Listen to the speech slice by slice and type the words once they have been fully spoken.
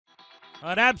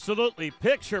An absolutely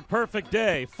picture-perfect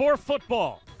day for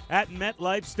football at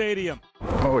MetLife Stadium.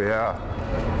 Oh, yeah.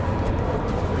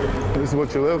 This is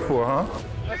what you live for, huh?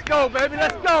 Let's go, baby.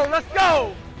 Let's go. Let's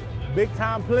go.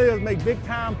 Big-time players make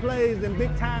big-time plays in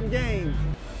big-time games.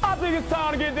 I think it's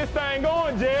time to get this thing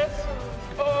going, Jets.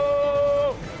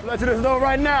 Oh, let you know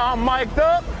right now, I'm mic'd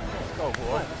up. Let's go,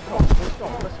 boy. Let's go.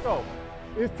 Let's go.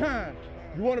 It's time.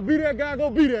 You want to be that guy, go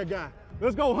be that guy.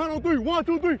 Let's go, 100 on 3. 1,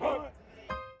 2, 3.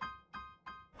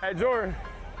 Hey, Jordan,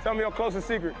 tell me your closest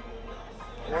secret.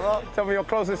 What up? Tell me your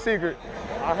closest secret.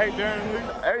 I hate Darren Lee.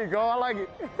 There you go. I like it.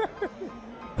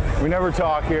 We never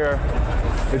talk here.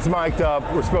 It's mic'd up.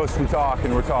 We're supposed to be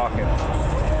talking. We're talking.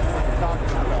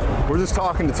 We're just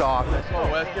talking to talk. Let's go,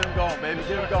 Wes. Get him going, baby.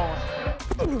 Get him going.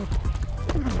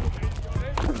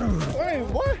 Hey,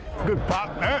 what? Good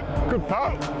pop, man. Good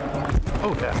pop.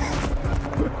 Oh, yeah.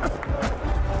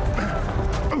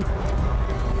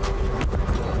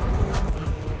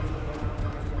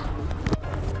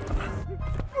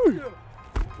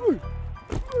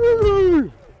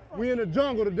 We in the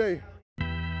jungle today.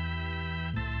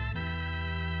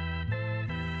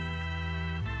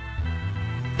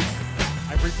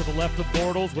 Ivory to the left of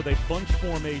Bortles with a bunch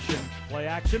formation. Play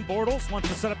action. Bortles wants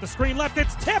to set up the screen left.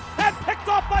 It's tipped and picked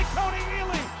off by Cody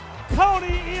Ealy.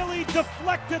 Cody Ealy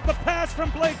deflected the pass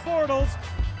from Blake Bortles.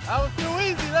 That was too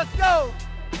easy. Let's go.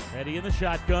 Eddie in the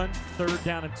shotgun. 3rd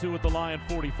down and 2 at the Lion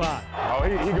 45. Oh,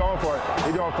 he going for it.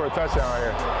 He going for a touchdown right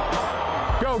here.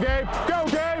 Go, Gabe. Go,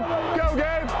 Gabe. Go,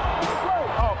 Gabe.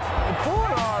 Oh,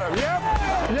 pulling on him. Yep.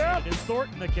 Yep. It's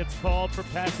Thornton that gets called for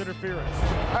pass interference.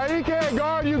 Hey, he can't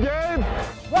guard you, Gabe.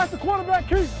 Watch the quarterback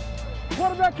keep.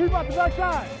 Quarterback keep out the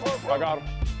backside. I got him.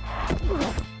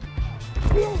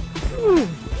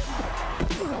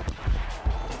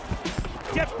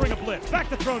 Jets bring a blitz. Back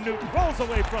to throw. Newton rolls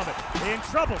away from it. In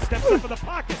trouble. Steps up in the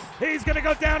pocket. He's going to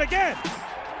go down again.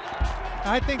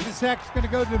 I think the sack's going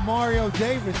to go to Mario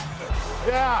Davis.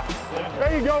 Yeah.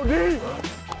 There you go, D.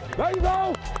 There you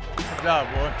go. Good job,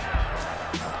 boy.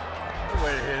 Good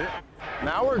way to hit it.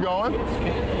 Now we're going.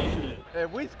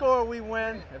 If we score, we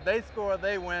win. If they score,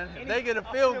 they win. If they get a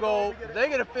field goal,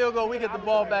 we get the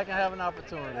ball back and have an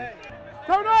opportunity.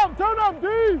 Turn up,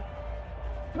 D.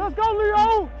 Let's go,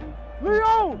 Leo.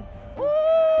 Leo.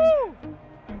 Woo!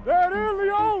 There it is,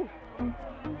 Leo.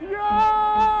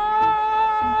 Yeah!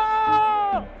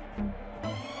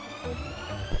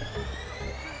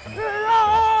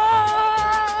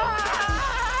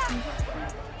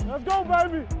 Let's go,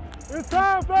 baby. It's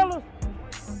time, fellas.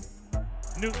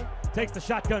 Newton takes the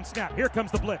shotgun snap. Here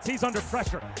comes the blitz. He's under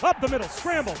pressure. Up the middle,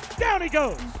 scramble. Down he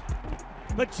goes.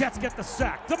 The Jets get the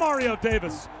sack. DeMario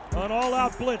Davis. An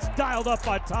all-out blitz dialed up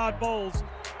by Todd Bowles.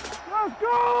 Let's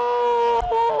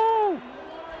go!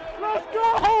 Let's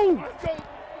go!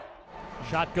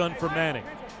 Shotgun for Manning.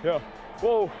 Yeah.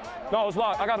 Whoa. No, it's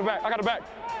locked. I got it back.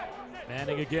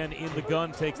 Manning again in the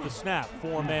gun, takes the snap.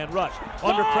 4-man rush.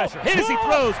 Under pressure. Hit as he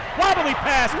throws. Wobbly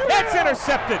pass. It's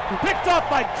intercepted. Picked off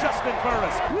by Justin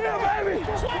Burris. Yeah, baby.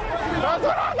 That's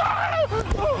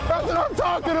what I'm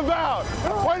talking about.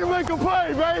 Way to make a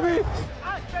play, baby.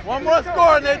 One more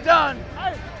score and they're done.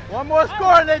 One more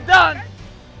score and they're done.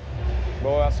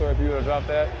 Boy, I swear if you would have dropped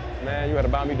that, man, you had to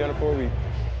buy me dinner for a week.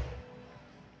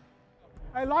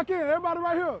 Hey, lock in, everybody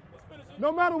right here.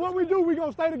 No matter what we do, we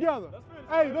gonna stay together.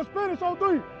 Hey, let's finish on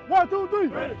 3. 1, 2, 3.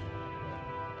 Finish.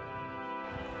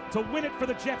 To win it for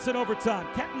the Jets in overtime,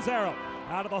 Catanzaro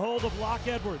out of the hold of Locke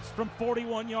Edwards from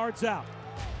 41 yards out.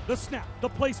 The snap, the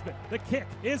placement, the kick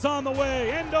is on the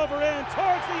way, end over end,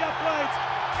 towards the uprights.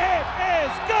 It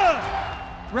is good!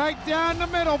 Right down the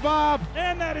middle, Bob.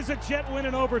 And that is a Jet win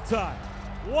in overtime.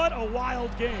 What a wild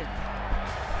game.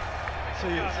 See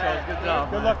you, so good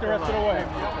job. Good luck the rest of the way.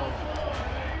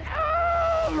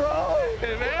 Bro.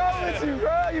 Hey, man. You,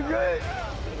 bro. You good?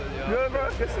 Good, bro.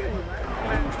 Good seeing you,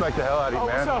 man. Respect the hell out of you,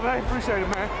 man. What's up, man? Appreciate it,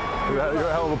 man. You're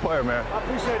a hell of a player, man. I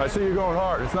appreciate it. I see you going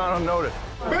hard. It's not unnoticed.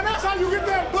 Man, that's how you get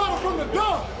that bottle from the dog.